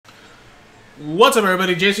What's up,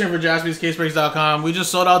 everybody? Jason here for JaspysCaseBreaks.com. We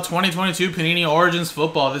just sold out 2022 Panini Origins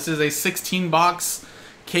Football. This is a 16-box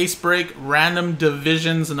case break, random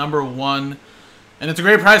divisions number 1. And it's a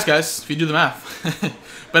great price, guys, if you do the math.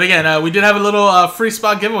 But again, we did have a little free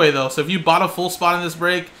spot giveaway, though. So if you bought a full spot in this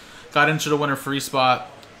break, got into the winner free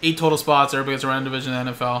spot. 8 total spots. Everybody gets a random division in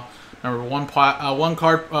the NFL. Remember,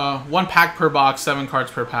 one pack per box, 7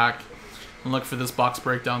 cards per pack. And look for this box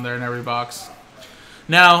breakdown there in every box.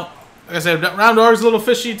 Now, like I said, round org is a little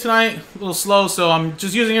fishy tonight, a little slow, so I'm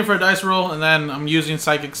just using it for a dice roll, and then I'm using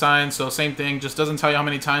Psychic Signs, so same thing, just doesn't tell you how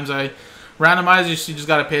many times I randomize, you just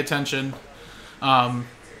got to pay attention. And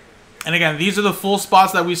again, these are the full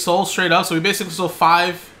spots that we sold straight up, so we basically sold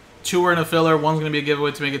 5, 2 were in a filler, 1's going to be a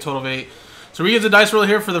giveaway to make a total of 8. So we use the dice roll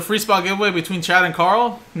here for the free spot giveaway between Chad and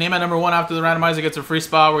Carl. Name at number 1 after the randomizer gets a free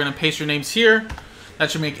spot. We're going to paste your names here.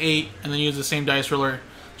 That should make 8, and then use the same dice roller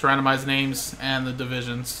to randomize names and the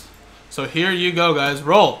divisions. So here you go, guys.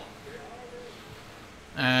 Roll.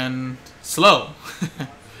 And slow.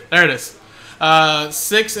 There it is.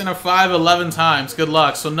 6 and a 5, 11 times. Good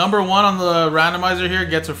luck. So number 1 on the randomizer here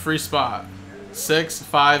gets a free spot. 6,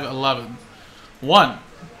 5, 11. 1,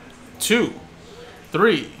 2,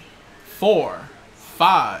 3, 4,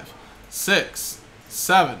 5, 6,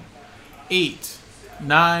 7, 8,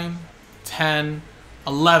 9, 10,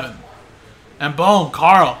 11. And boom,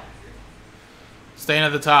 Carl. Staying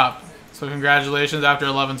at the top. So congratulations, after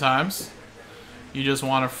 11 times. You just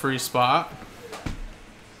won a free spot.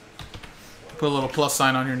 Put a little plus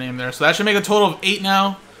sign on your name there. So that should make a total of 8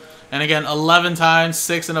 now. And again, 11 times,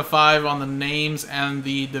 6 and a 5 on the names and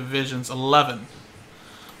the divisions. 11.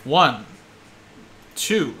 1,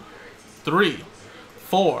 2, 3,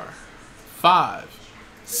 4, 5,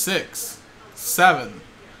 6, 7,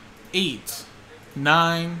 8,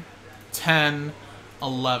 9, 10,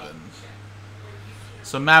 11.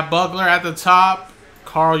 So Matt Buckler at the top.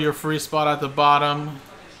 Carl, your free spot at the bottom.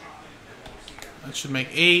 That should make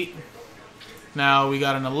 8. Now we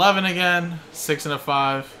got an 11 again. 6 and a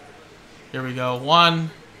 5. Here we go. 1,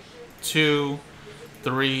 2,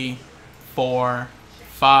 3, 4,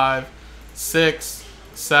 5, 6,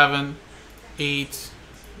 7, 8,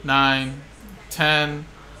 9, 10,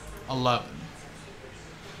 11.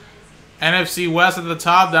 NFC West at the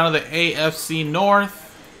top, down to the AFC North.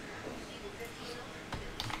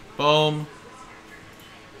 Boom.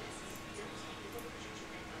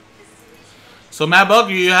 So Matt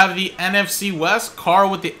Buckler, you have the NFC West,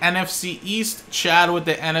 Carl with the NFC East, Chad with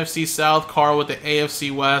the NFC South, Carl with the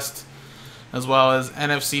AFC West, as well as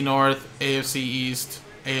NFC North, AFC East,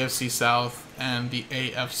 AFC South, and the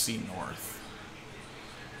AFC North.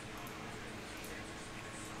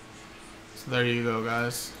 So there you go,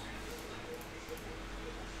 guys.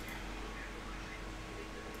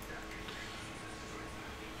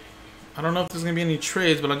 I don't know if there's going to be any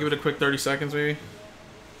trades, but I'll give it a quick 30 seconds maybe.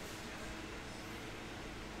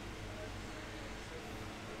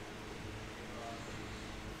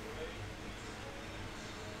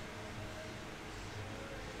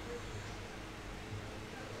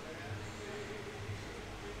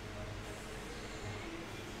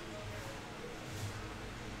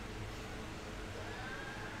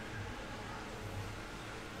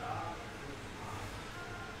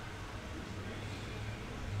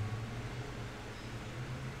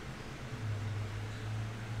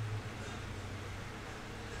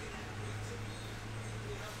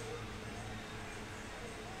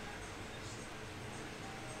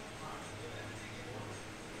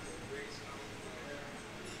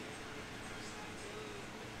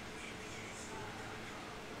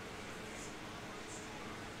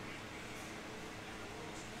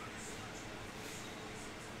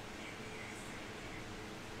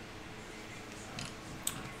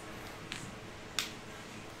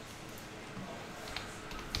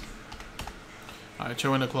 Alright,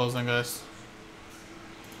 your window closed then, guys.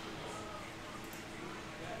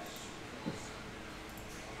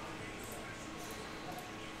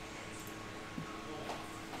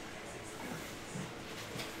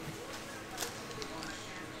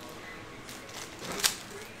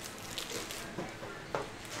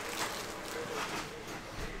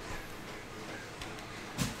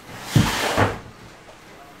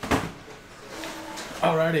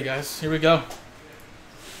 Alrighty, guys, here we go.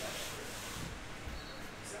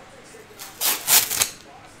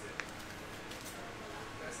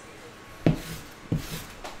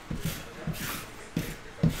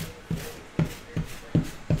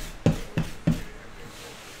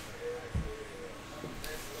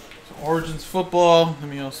 Origins Football. Let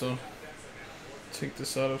me also take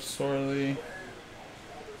this out of Sorely.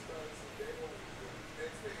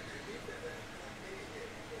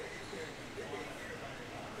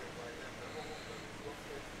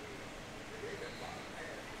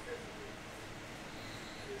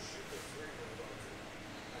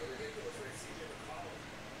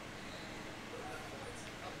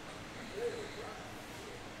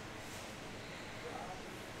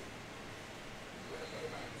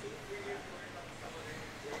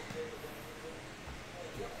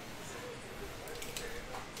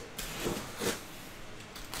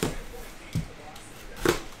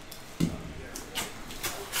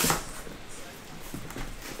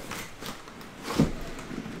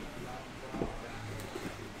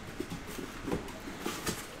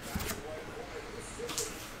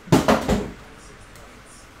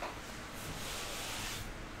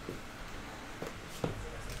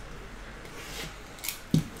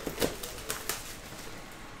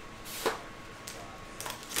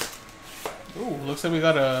 looks like we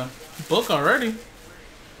got a book already.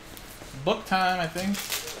 Book time, I think.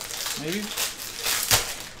 Maybe?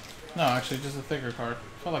 No, actually, just a thicker card.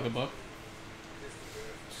 Felt like a book.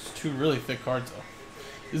 It's two really thick cards,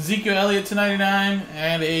 though. Ezekiel Elliott to 99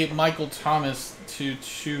 and a Michael Thomas to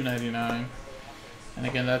 299. And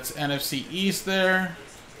again, that's NFC East there.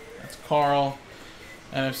 That's Carl.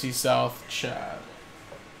 NFC South, Chad.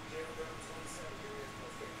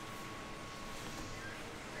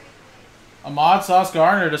 Ahmad Sauce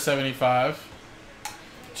Gardner to 75.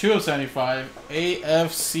 2 of 75.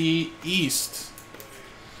 AFC East.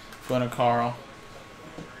 Going to Carl.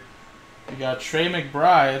 We got Trey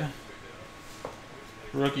McBride.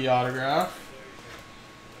 Rookie autograph.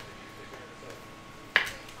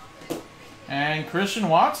 And Christian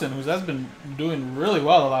Watson, who has been doing really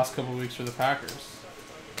well the last couple of weeks for the Packers.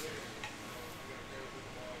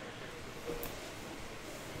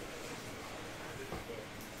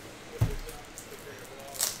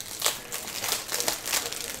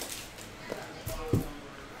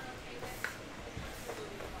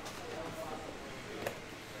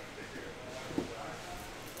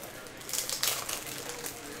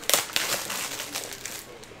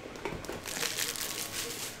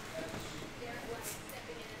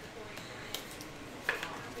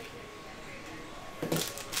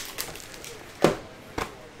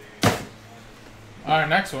 Alright,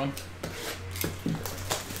 next one.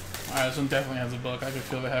 Alright, this one definitely has a book. I can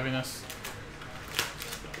feel the heaviness.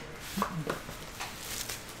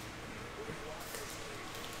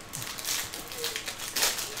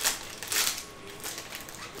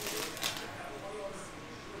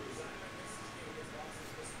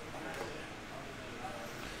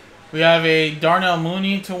 We have a Darnell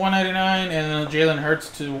Mooney to 199 and a Jalen Hurts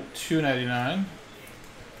to 299.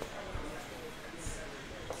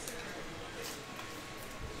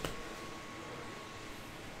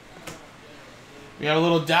 We have a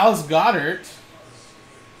little Dallas Goedert,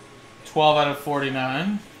 12 out of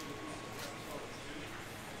 49.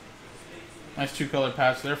 Nice two-color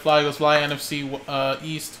patch there. Fly Eagles Fly, NFC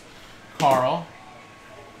East, Carl.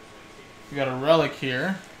 We got a relic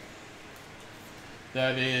here.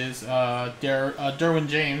 That is Derwin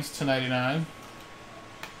James to 99.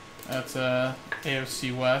 That's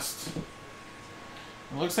AFC West.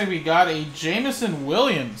 It looks like we got a Jameson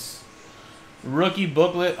Williams rookie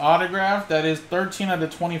booklet autograph. That is 13 out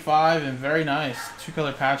of 25 and very nice.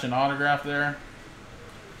 Two-color patch and autograph there.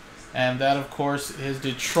 And that, of course, is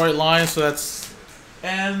Detroit Lions. So that's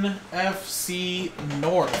NFC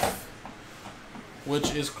North,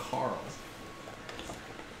 which is Carl.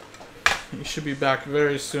 He should be back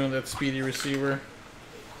very soon, that speedy receiver.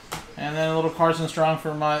 And then a little Carson Strong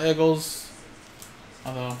for my Eagles.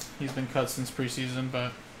 Although he's been cut since preseason,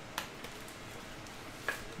 but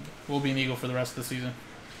will be an Eagle for the rest of the season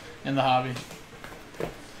in the hobby.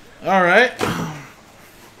 All right.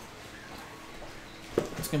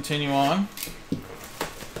 Let's continue on.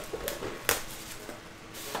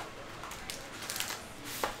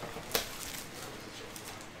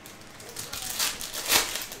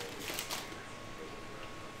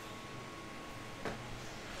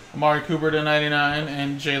 Amari Cooper to 99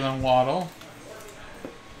 and Jalen Waddle.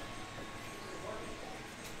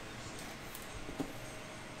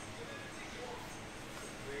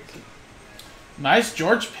 Nice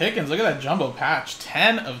George Pickens. Look at that jumbo patch.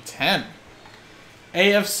 10 of 10.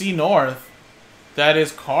 AFC North. That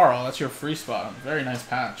is Carl. That's your free spot. Very nice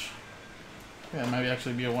patch. Yeah, that might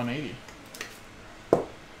actually be a 180.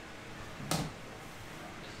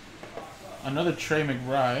 Another Trey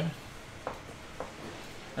McBride.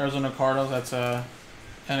 Arizona Cardinals. That's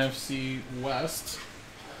NFC West,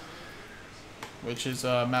 which is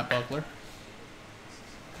Matt Buckler.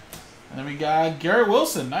 And then we got Garrett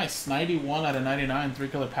Wilson. Nice. 91 out of 99.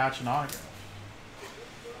 Three-color patch and autograph.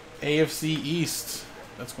 AFC East.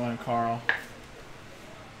 That's going to Carl.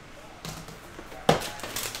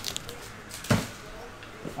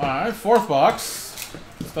 Alright, fourth box.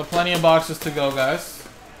 Still plenty of boxes to go, guys.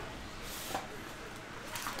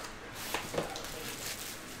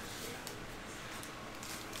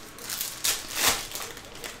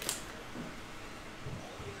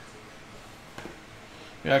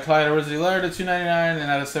 We got Clyde Edwards-Helaire to 299 and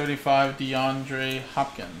out of 75, DeAndre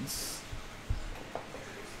Hopkins.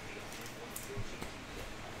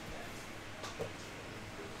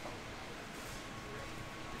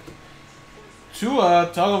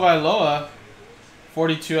 Tua Tagovailoa,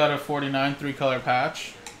 42 out of 49, three-color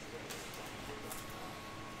patch.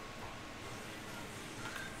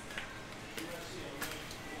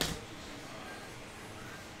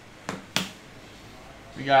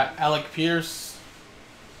 We got Alec Pierce,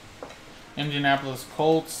 Indianapolis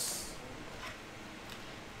Colts.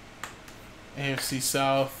 AFC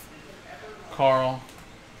South, Carl.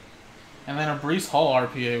 And then a Breece Hall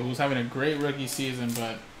RPA, who's having a great rookie season,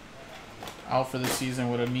 but out for the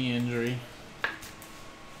season with a knee injury.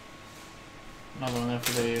 Another one there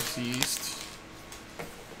for the AFC East.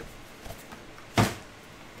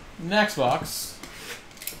 Next box.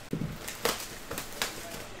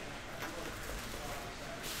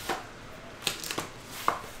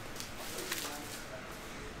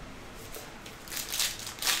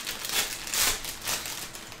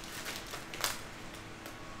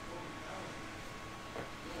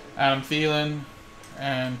 Adam Thielen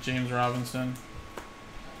and James Robinson.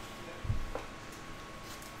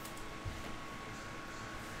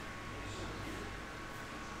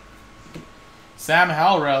 Sam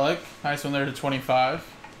Howell relic. Nice one there to 25.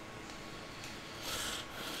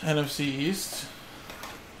 NFC East.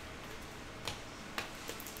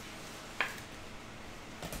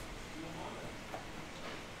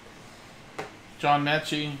 John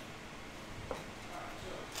Mechie.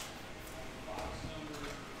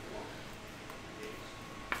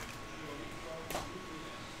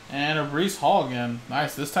 And a Breece Hall again.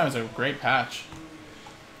 Nice. This time it's a great patch.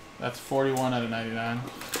 That's 41 out of 99.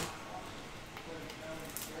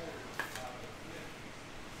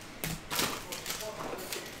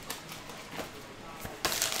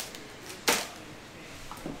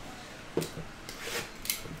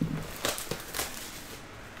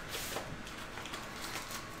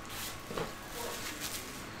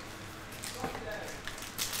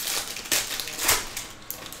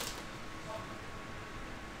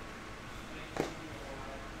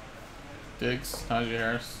 Diggs, Najee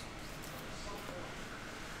Harris.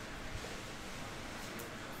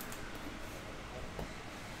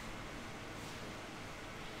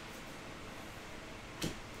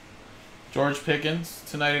 George Pickens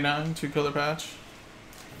to 99, 2-color patch.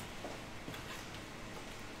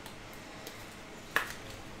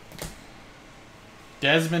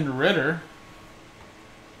 Desmond Ridder.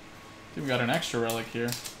 I think we got an extra relic here.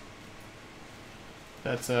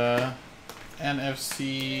 That's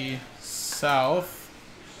NFC South.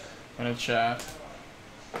 I'm gonna chat.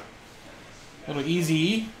 Little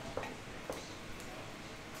Easy.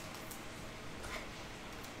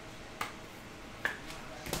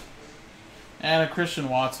 And a Christian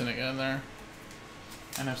Watson again there.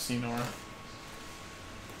 NFC North.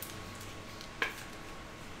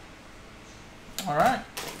 Alright.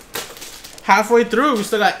 Halfway through. We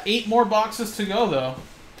still got 8 more boxes to go though.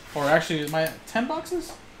 Or actually, am I at 10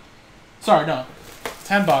 boxes? Sorry, no.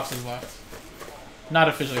 10 boxes left. Not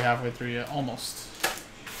officially halfway through yet. Almost.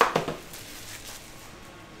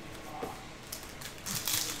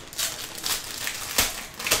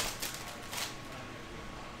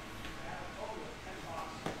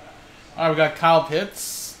 Alright, we got Kyle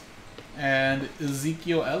Pitts and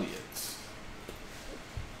Ezekiel Elliott.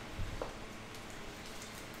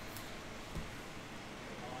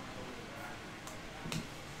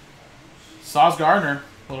 Sauce Gardner,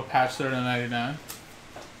 little patch there to 99.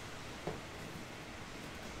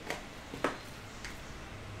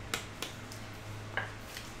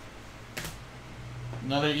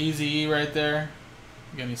 Another Easy E right there.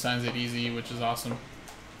 Again, he signs it Easy E, which is awesome.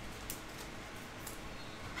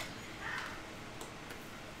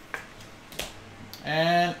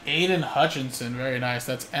 And Aiden Hutchinson, very nice.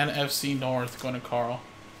 That's NFC North going to Carl.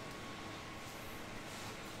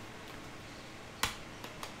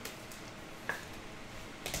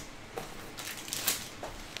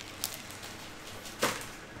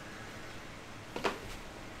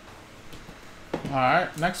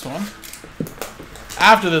 Alright, next one.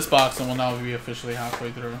 After this box, then we'll now be officially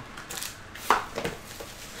halfway through.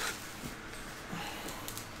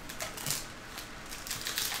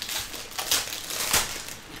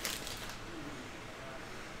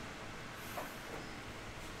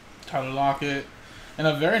 Tyler Lockett. And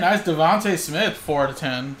a very nice Devontae Smith, 4 out of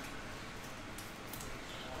 10.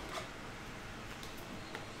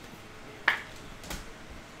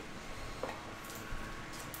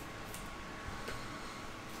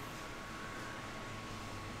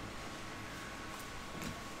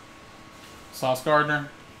 Sauce Gardner,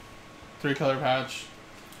 3-color patch.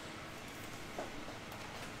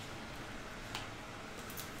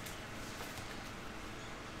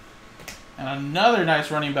 And another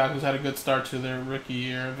nice running back who's had a good start to their rookie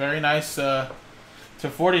year. Very nice to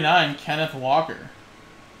 49, Kenneth Walker.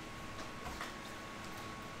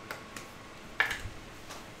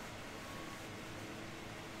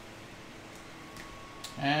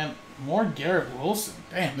 And more Garrett Wilson.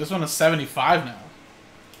 Damn, this one is 75 now.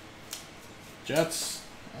 Jets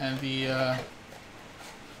and the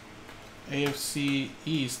AFC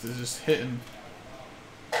East is just hitting.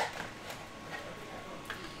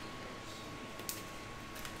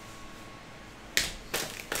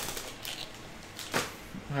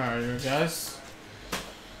 Alright, you guys.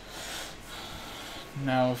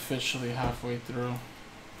 Now officially halfway through.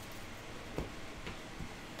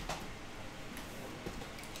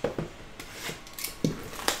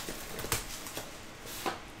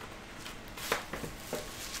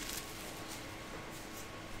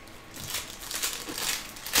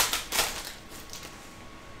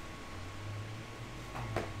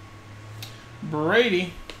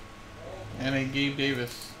 Brady and a Gabe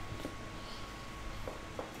Davis.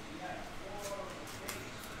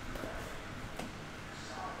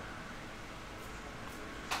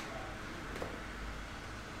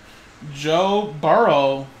 Joe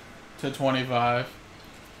Burrow to 25.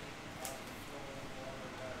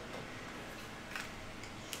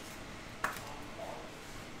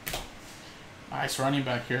 Nice running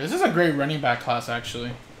back here. This is a great running back class,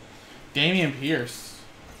 actually. Damian Pierce.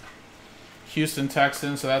 Houston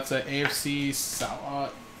Texans, so that's a AFC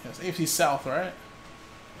South. Yes, AFC South, right?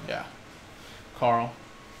 Yeah. Carl.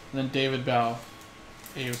 And then David Bell,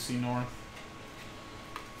 AFC North.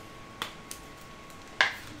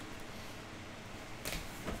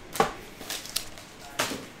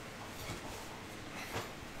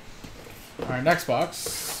 All right, next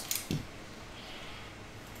box.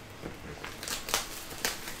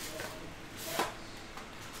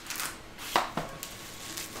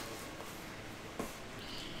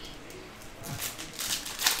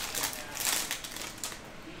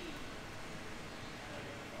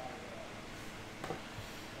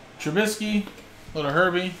 Trubisky, little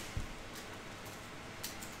Herbie.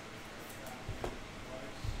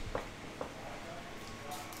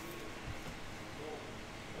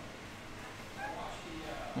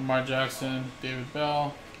 Lamar Jackson, David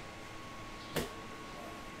Bell.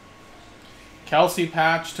 Kelsey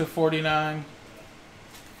patch to 49.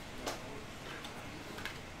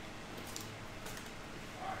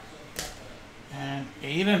 And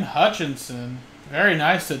Aiden Hutchinson, very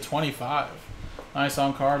nice to 25. Nice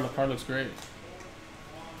on card. The card looks great.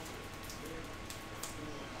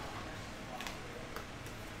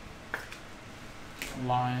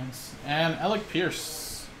 Lions. And Alec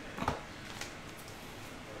Pierce.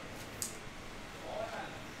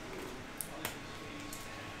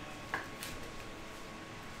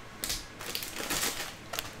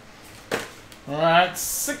 Alright,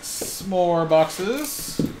 6 more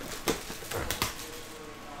boxes.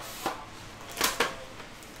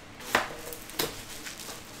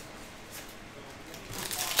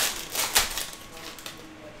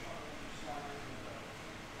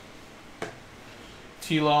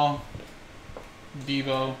 T-Law,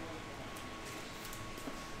 Devo.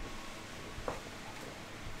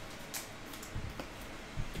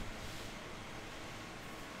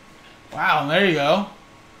 Wow, there you go.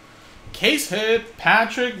 Case hit,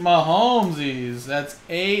 Patrick Mahomes. That's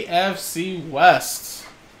AFC West.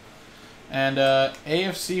 And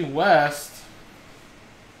AFC West,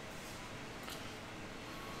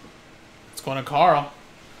 it's going to Carl.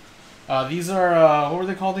 These are, what were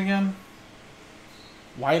they called again?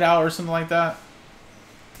 Whiteout or something like that.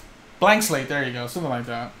 Blank slate, there you go, something like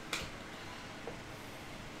that.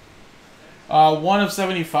 1 of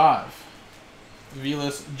 75.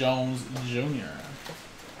 Velus Jones Jr.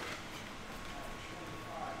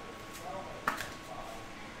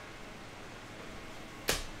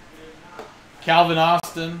 Calvin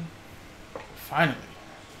Austin. Finally.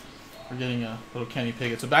 We're getting a little Kenny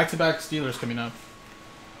Pickett. So back-to-back Steelers coming up.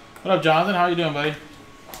 What up, Jonathan? How are you doing, buddy?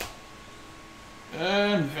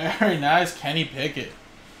 And very nice Kenny Pickett.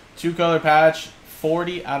 2-color patch,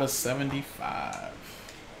 40 out of 75.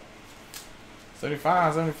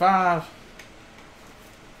 75, 75.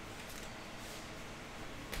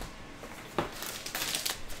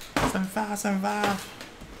 $75, $75.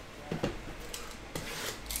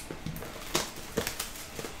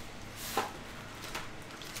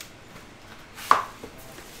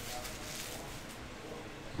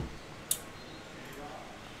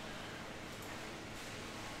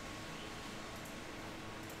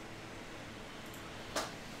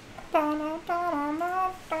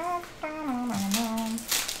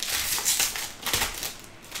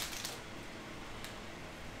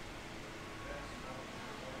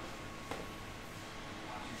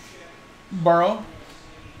 Burrow,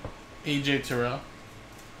 AJ Terrell.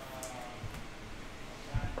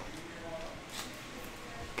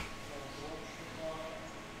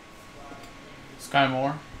 Sky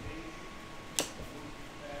Moore.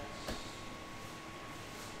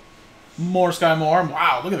 More Sky Moore.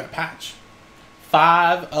 Wow, look at that patch.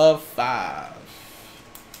 5 of 5.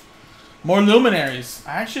 More Luminaries.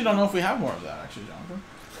 I actually don't know if we have more of that, actually, Jonathan.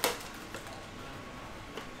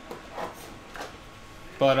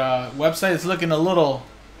 But website is looking a little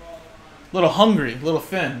little hungry, a little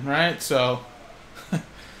thin, right? So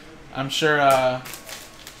I'm sure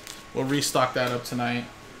we'll restock that up tonight.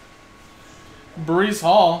 Brees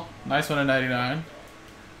Hall, nice one at 99.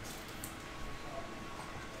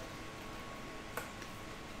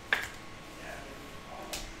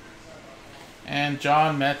 And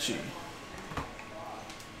John Mechie.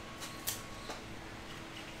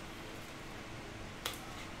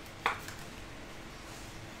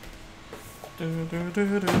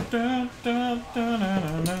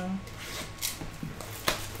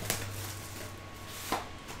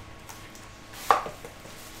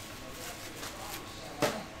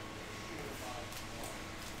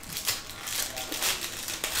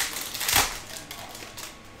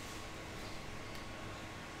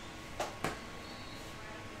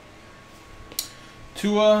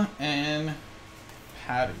 Tua and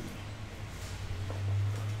Patty.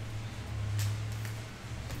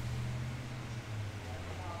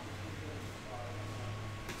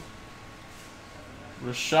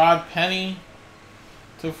 Rashad Penny,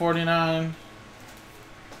 249.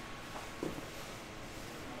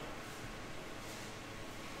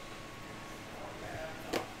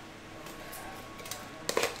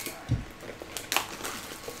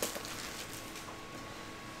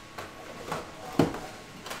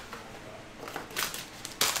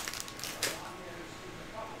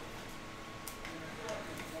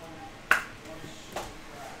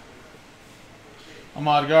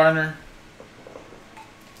 Ahmad Gardner.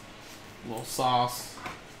 Little sauce.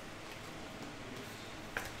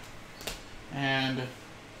 And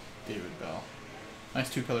David Bell. Nice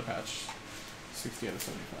 2-color patch. 60 out of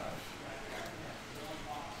 75.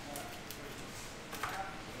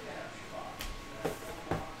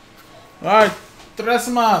 Alright, tres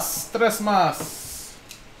más.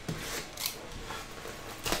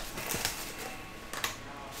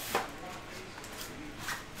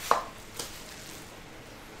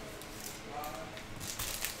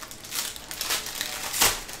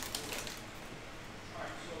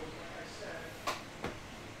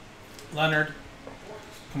 Leonard,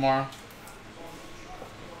 Kamara.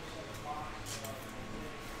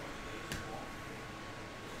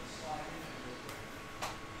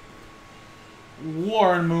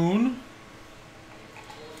 Warren Moon.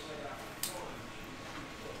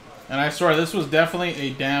 And I swear, this was definitely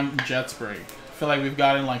a damn Jets break. I feel like we've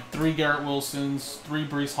gotten like 3 Garrett Wilsons, 3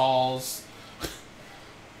 Brees Halls.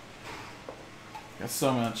 Got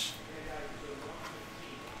so much.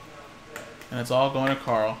 And it's all going to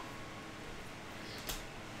Carl.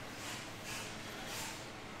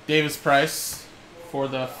 Davis Price for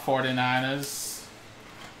the 49ers.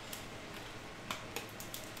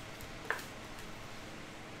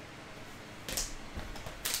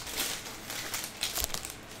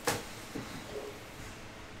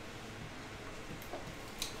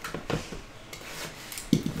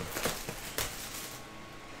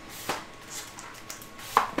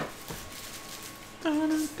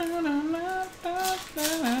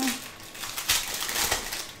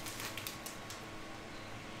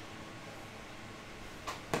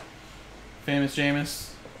 Famous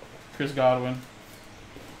Jameis, Chris Godwin.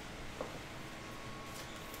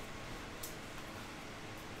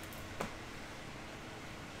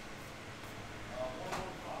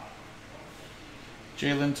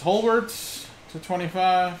 Jalen Tolbert to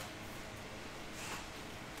 25.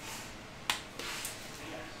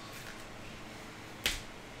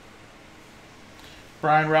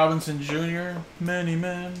 Brian Robinson Jr. Many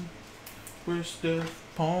men wish death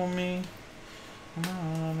upon me.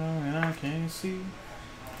 And I can't see.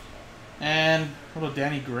 And little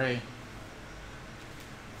Danny Gray.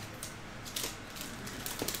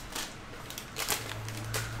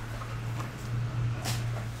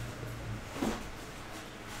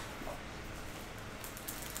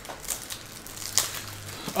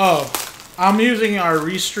 Oh, I'm using our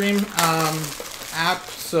Restream app,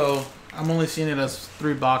 so I'm only seeing it as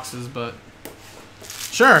 3 boxes, but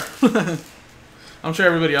sure. I'm sure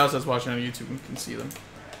everybody else that's watching on YouTube can see them.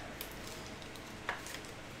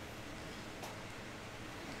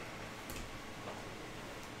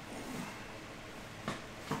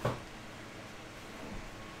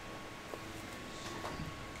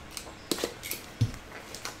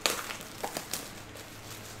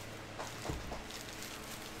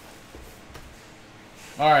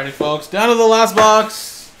 Alrighty, folks, down to the last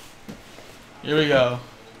box. Here we go.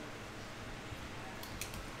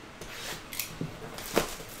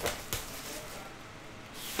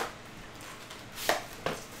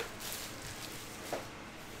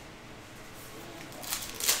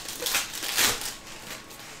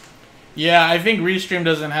 Yeah, I think Restream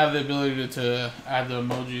doesn't have the ability to add the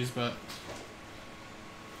emojis, but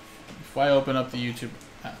If I open up the YouTube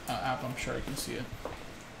app, I'm sure I can see it.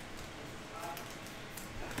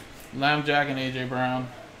 Lamb Jack and AJ Brown.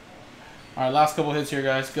 All right, last couple hits here,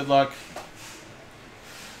 guys. Good luck.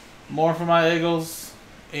 More for my Eagles.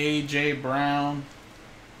 AJ Brown.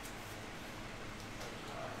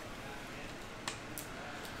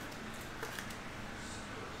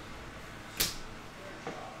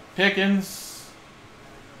 Pickens.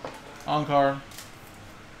 On card.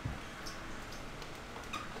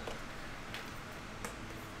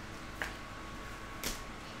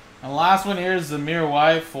 And last one here is Zamir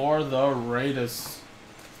White for the Raiders.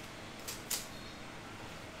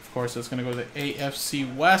 Of course, it's going to go to the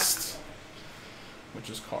AFC West, which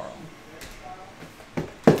is Carl.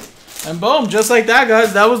 And boom, just like that,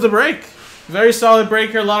 guys, that was the break. Very solid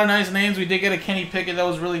break here. A lot of nice names. We did get a Kenny Pickett. That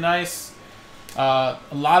was really nice. A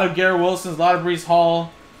lot of Garrett Wilsons, a lot of Breece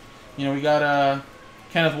Hall. You know, we got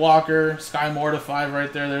Kenneth Walker, Sky Moore to 5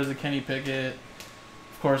 right there. There's a Kenny Pickett.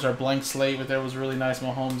 Of course, our blank slate with there was really nice.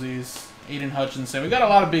 Mahomesies, Aiden Hutchinson. We got a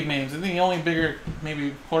lot of big names. I think the only bigger,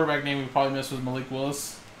 maybe quarterback name we probably missed was Malik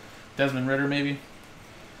Willis, Desmond Ridder maybe.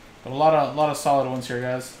 But a lot of solid ones here,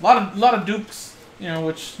 guys. A lot of dupes, you know,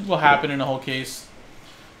 which will happen in the whole case.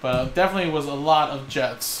 But definitely was a lot of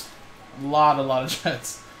Jets, a lot of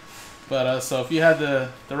Jets. But so if you had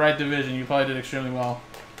the right division, you probably did extremely well.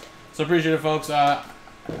 So appreciate it, folks. I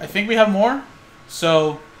think we have more,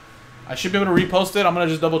 so I should be able to repost it. I'm gonna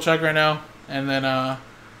just double check right now, and then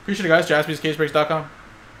appreciate it, guys. JaspysCaseBreaks.com.